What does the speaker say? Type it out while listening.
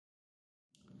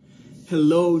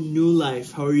Hello, New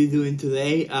Life. How are you doing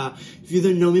today? If you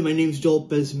don't know me, my name is Joel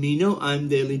Pesmino. I'm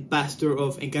the lead pastor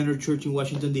of Encounter Church in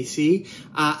Washington, D.C.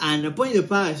 And at a point in the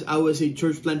past, I was a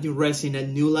church planting resident at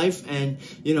New Life. And,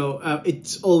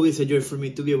 it's always a joy for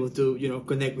me to be able to,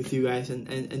 connect with you guys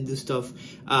and do stuff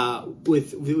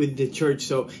with the church.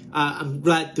 So I'm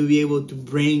glad to be able to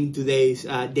bring today's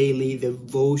daily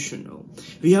devotional.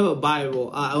 If you have a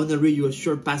Bible, I want to read you a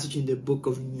short passage in the book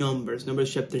of Numbers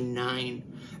chapter 9.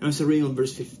 And I'm reading on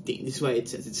verse 15. This is what it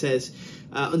says. It says,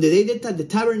 on the day that the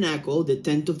tabernacle, the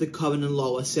tent of the covenant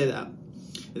law, was set up,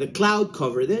 the cloud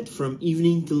covered it. From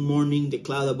evening till morning, the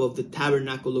cloud above the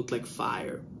tabernacle looked like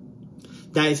fire.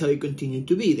 That is how it continued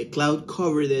to be. The cloud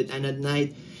covered it, and at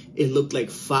night it looked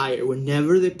like fire.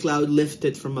 Whenever the cloud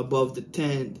lifted from above the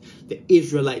tent, the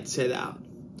Israelites set out.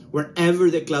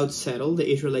 Wherever the cloud settled,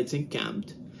 the Israelites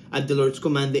encamped. At the Lord's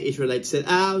command, the Israelites set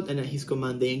out, and at his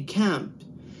command, they encamped.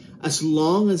 As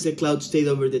long as the cloud stayed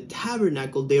over the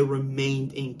tabernacle, they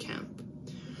remained in camp.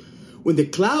 When the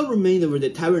cloud remained over the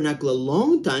tabernacle a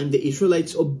long time, the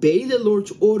Israelites obeyed the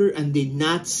Lord's order and did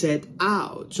not set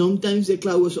out. Sometimes the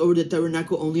cloud was over the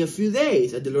tabernacle only a few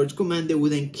days. At the Lord's command, they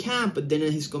would encamp, but then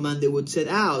at his command, they would set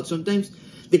out. Sometimes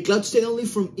the cloud stayed only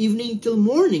from evening till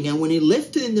morning, and when it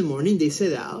lifted in the morning, they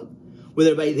set out.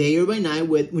 Whether by day or by night,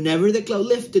 whenever the cloud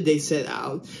lifted, they set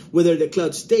out. Whether the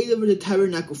cloud stayed over the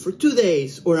tabernacle for 2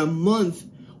 days or a month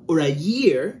or a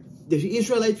year, the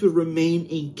Israelites would remain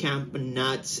in camp and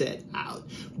not set out.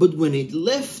 But when it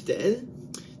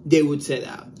lifted, they would set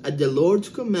out. At the Lord's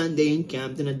command, they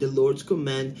encamped, and at the Lord's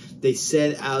command, they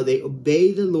set out. They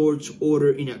obeyed the Lord's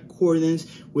order in accordance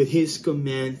with his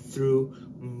command through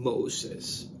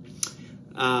Moses.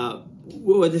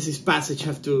 What does this passage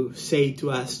have to say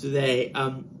to us today?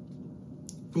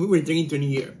 We're entering into a new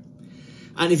year.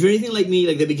 And if you're anything like me,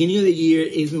 like the beginning of the year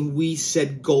is when we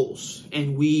set goals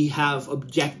and we have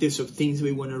objectives of things that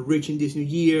we want to reach in this new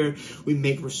year. We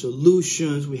make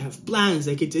resolutions, we have plans.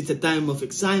 Like it's a time of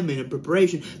excitement and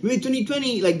preparation. Maybe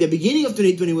 2020, like the beginning of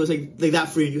 2020 was like that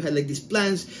for you. You had like these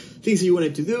plans, things that you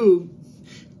wanted to do.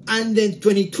 And then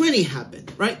 2020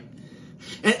 happened, right?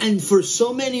 And for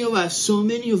so many of us, so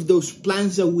many of those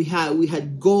plans that we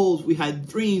had goals, we had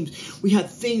dreams, we had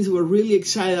things we were really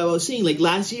excited about seeing. Like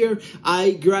last year,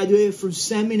 I graduated from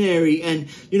seminary, and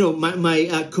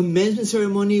my commencement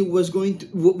ceremony was going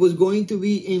to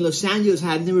be in Los Angeles.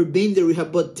 I had never been there. We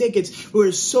had bought tickets. We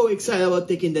were so excited about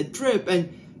taking that trip,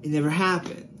 and it never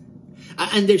happened.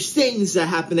 And there's things that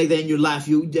happen like that in your life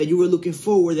that you were looking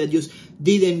forward that just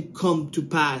didn't come to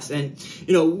pass. And,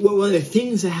 one of the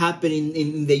things that happened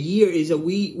in the year is that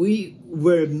we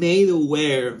were made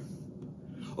aware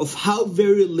of how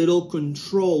very little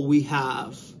control we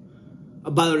have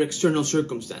about our external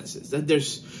circumstances. That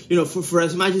there's, for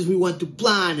as much as we want to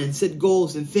plan and set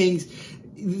goals and things,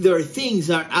 there are things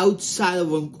that are outside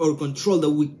of our control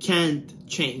that we can't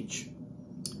change.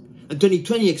 And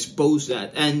 2020 exposed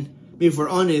that. And if we're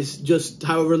honest, just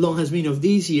however long has been of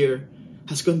this year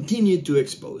has continued to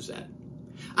expose that.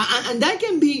 And that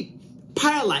can be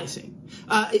paralyzing.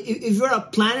 If you're a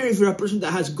planner, if you're a person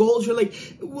that has goals, you're like,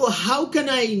 well, how can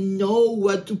I know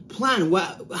what to plan?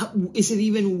 Is it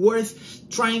even worth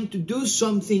trying to do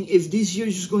something if this year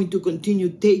is just going to continue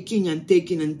taking and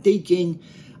taking and taking,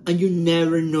 and you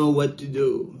never know what to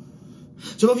do?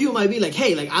 Some of you might be like,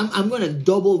 hey, I'm going to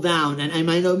double down, and I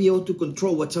might not be able to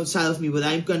control what's outside of me, but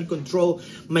I'm going to control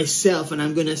myself, and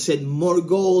I'm going to set more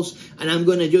goals, and I'm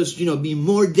going to just, be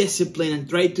more disciplined and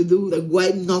try to do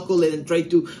white knuckle it and try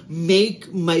to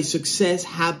make my success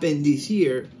happen this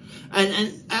year.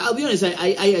 And I'll be honest,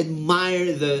 I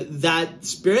admire that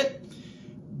spirit,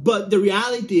 but the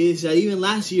reality is that even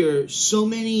last year, so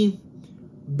many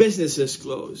businesses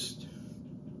closed.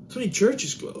 So many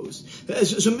churches closed.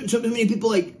 So many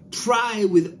people try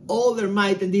with all their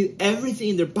might and did everything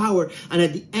in their power. And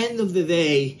at the end of the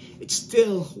day, it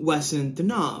still wasn't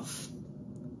enough.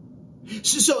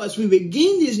 So as we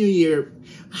begin this new year,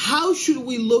 how should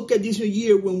we look at this new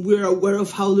year when we're aware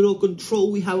of how little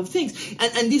control we have of things?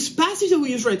 And this passage that we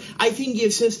just read, I think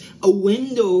gives us a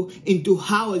window into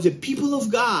how, as a people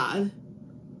of God,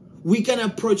 we can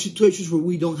approach situations where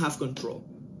we don't have control.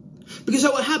 Because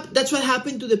that's what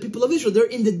happened to the people of Israel. They're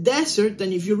in the desert,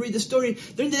 and if you read the story,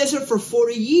 they're in the desert for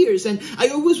 40 years. And I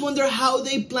always wonder how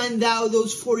they planned out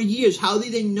those 40 years. How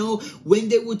did they know when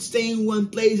they would stay in one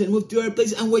place and move to other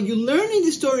place? And what you learn in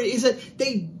the story is that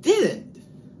they didn't.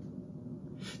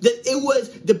 That it was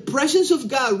the presence of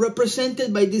God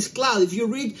represented by this cloud. If you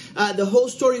read the whole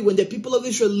story, when the people of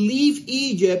Israel leave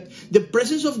Egypt, the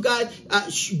presence of God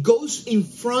goes in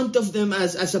front of them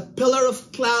as a pillar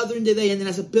of cloud during the day and then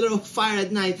as a pillar of fire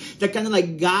at night that kind of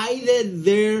like guided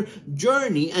their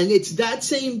journey. And it's that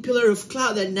same pillar of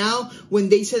cloud that now when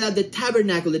they said at the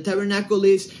tabernacle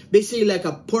is basically like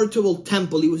a portable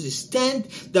temple. It was this tent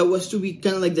that was to be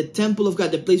kind of like the temple of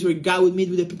God, the place where God would meet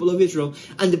with the people of Israel.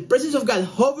 And the presence of God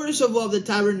hovers above the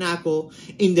tabernacle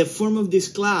in the form of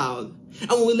this cloud. And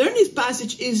when we learn this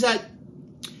passage is that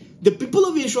the people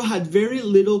of Israel had very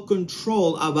little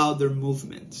control about their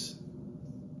movements.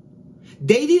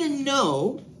 They didn't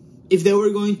know if they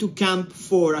were going to camp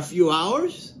for a few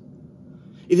hours,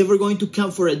 if they were going to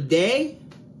camp for a day,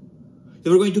 if they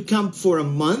were going to camp for a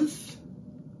month,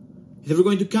 if they were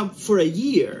going to camp for a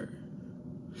year.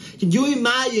 Can you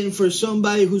imagine for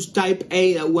somebody who's type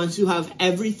A that wants to have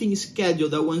everything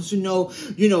scheduled, that wants to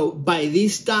know, by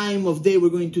this time of day we're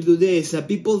going to do this, that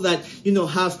people that,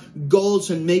 have goals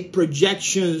and make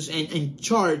projections and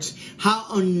charts, how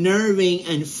unnerving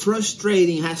and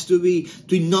frustrating it has to be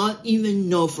to not even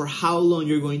know for how long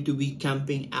you're going to be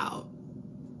camping out.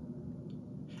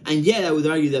 And yet I would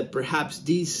argue that perhaps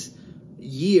this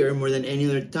year, more than any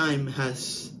other time,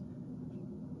 has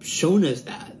shown us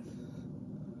that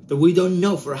we don't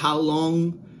know for how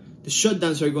long the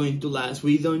shutdowns are going to last.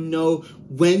 We don't know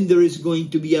when there is going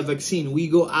to be a vaccine. We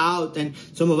go out and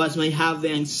some of us might have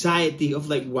the anxiety of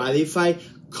like, what if I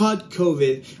caught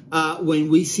COVID? When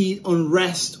we see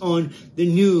unrest on the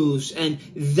news, and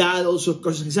that also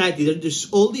causes anxiety.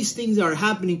 There's all these things that are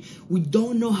happening. We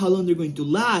don't know how long they're going to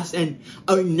last. And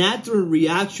our natural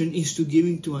reaction is to give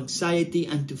in to anxiety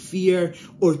and to fear,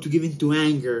 or to give in to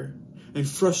anger and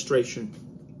frustration.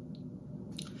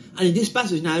 And in this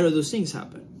passage, neither of those things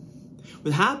happen.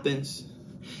 What happens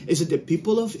is that the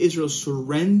people of Israel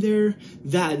surrender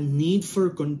that need for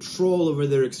control over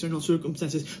their external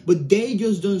circumstances, but they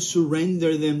just don't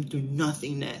surrender them to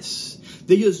nothingness.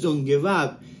 They just don't give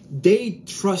up. They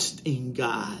trust in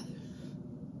God.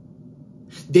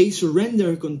 They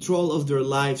surrender control of their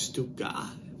lives to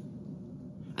God.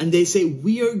 And they say,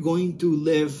 we are going to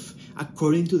live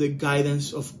according to the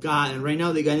guidance of God. And right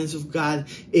now the guidance of God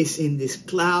is in this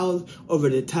cloud over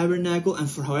the tabernacle.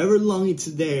 And for however long it's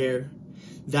there,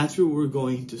 that's where we're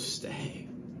going to stay.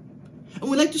 And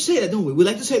we like to say that, don't we? We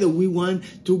like to say that we want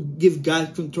to give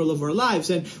God control of our lives.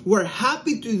 And we're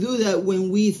happy to do that when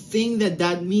we think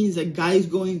that means that God is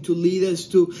going to lead us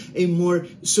to a more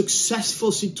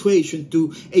successful situation,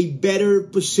 to a better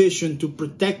position, to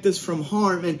protect us from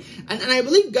harm. And I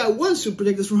believe God wants to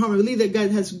protect us from harm. I believe that God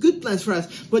has good plans for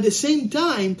us. But at the same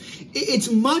time,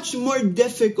 it's much more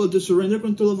difficult to surrender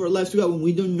control of our lives to God when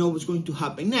we don't know what's going to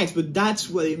happen next. But that's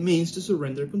what it means to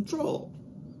surrender control,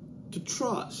 to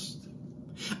trust.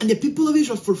 And the people of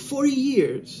Israel for 40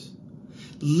 years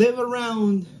live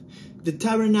around the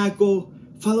tabernacle,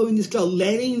 following this cloud,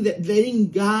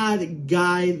 letting God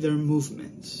guide their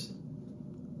movements.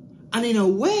 And in a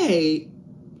way,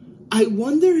 I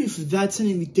wonder if that's an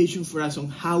invitation for us on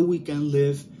how we can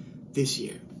live this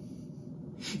year.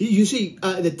 You see,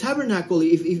 the tabernacle,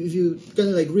 if you kind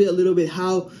of like read a little bit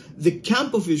how the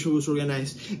camp of Israel was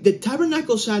organized, the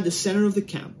tabernacle sat at the center of the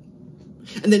camp.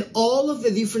 And then all of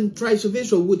the different tribes of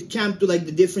Israel would camp to like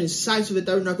the different sides of the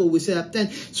tabernacle. We set up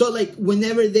tent. So like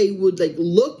whenever they would like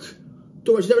look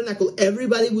towards the tabernacle,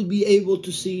 everybody would be able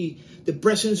to see the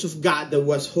presence of God that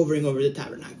was hovering over the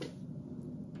tabernacle.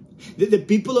 The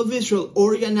people of Israel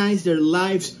organized their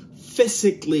lives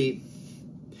physically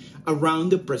around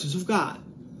the presence of God.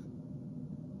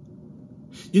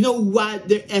 You know what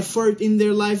their effort in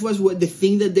their life was? What the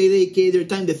thing that they dedicated their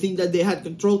time, the thing that they had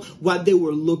control, what they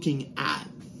were looking at.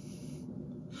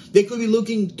 They could be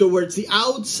looking towards the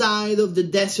outside of the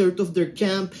desert of their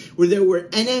camp where there were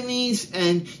enemies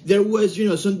and there was,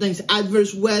 sometimes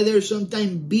adverse weather,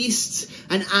 sometimes beasts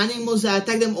and animals that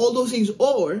attack them, all those things.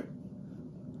 Or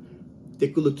they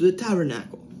could look to the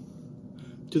tabernacle,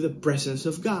 to the presence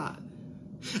of God.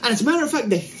 And as a matter of fact,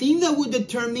 the thing that would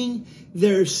determine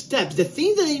their steps, the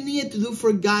thing that they needed to do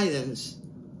for guidance,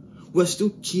 was to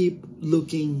keep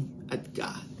looking at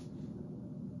God.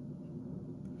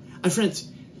 And friends,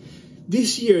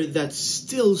 this year that's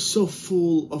still so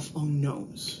full of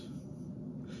unknowns,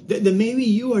 that maybe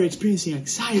you are experiencing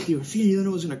anxiety or fear, you don't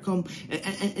know what's going to come,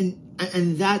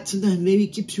 and that sometimes maybe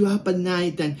keeps you up at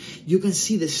night, and you can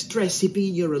see the stress seeping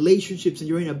in your relationships, and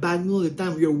you're in a bad mood all the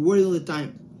time, you're worried all the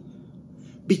time.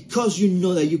 Because you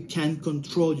know that you can't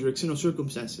control your external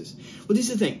circumstances. But this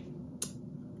is the thing.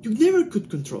 You never could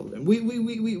control them.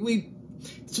 We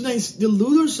sometimes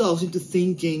delude ourselves into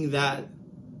thinking that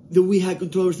that we had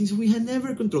control over things we had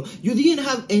never control. You didn't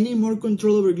have any more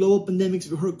control over global pandemics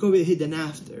before COVID hit than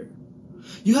after.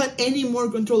 You had any more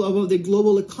control over the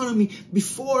global economy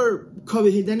before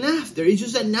COVID hit than after. It's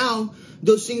just that now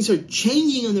those things are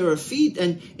changing under our feet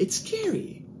and it's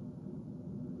scary.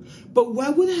 But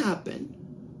what would happen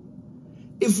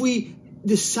if we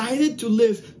decided to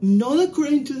live not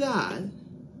according to that,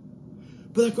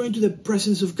 but according to the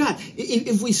presence of God?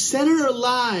 If we center our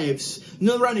lives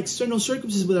not around external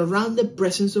circumstances, but around the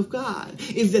presence of God.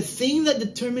 If the thing that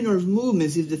determined our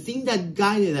movements, if the thing that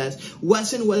guided us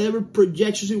wasn't whatever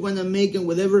projections we want to make and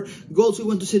whatever goals we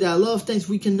want to set, that a lot of times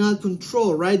we cannot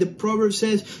control, right? The proverb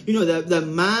says, that the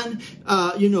man,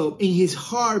 in his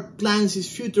heart plans his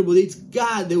future, but it's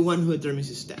God the one who determines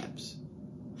his steps.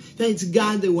 That it's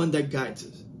God the one that guides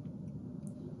us.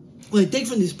 What I take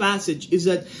from this passage is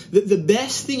that the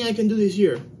best thing I can do this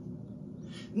year,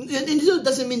 and this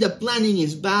doesn't mean that planning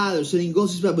is bad or setting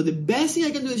goals is bad, but the best thing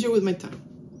I can do this year with my time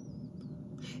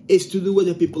is to do what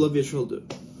the people of Israel do.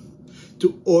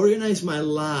 To organize my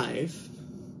life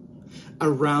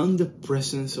around the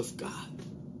presence of God.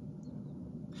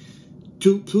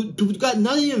 To put God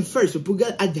not even first, but put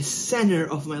God at the center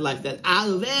of my life. That out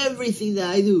of everything that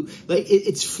I do,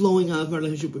 it's flowing out of my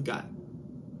relationship with God.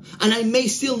 And I may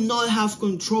still not have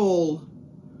control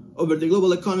over the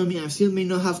global economy. I still may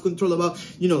not have control about,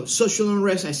 social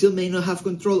unrest. I still may not have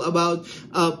control about,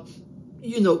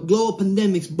 global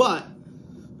pandemics. But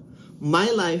my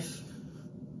life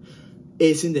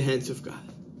is in the hands of God.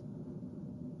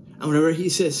 And whenever He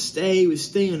says stay, we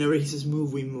stay. And whenever He says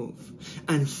move, we move.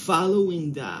 And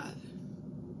following that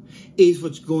is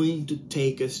what's going to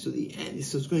take us to the end.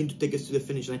 It's what's going to take us to the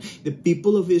finish line. The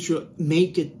people of Israel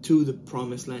make it to the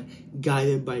promised land,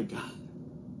 guided by God.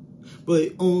 But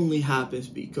it only happens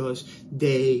because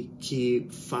they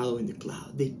keep following the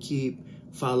cloud. They keep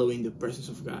following the presence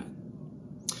of God.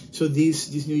 So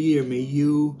this new year, may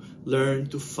you learn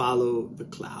to follow the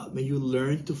cloud. May you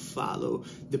learn to follow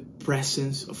the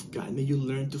presence of God. May you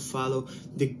learn to follow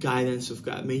the guidance of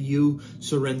God. May you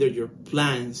surrender your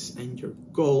plans and your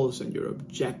goals and your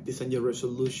objectives and your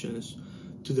resolutions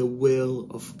to the will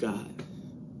of God.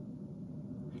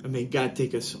 And may God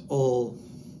take us all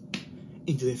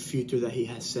into the future that He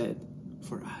has set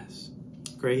for us.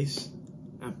 Grace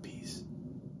and peace.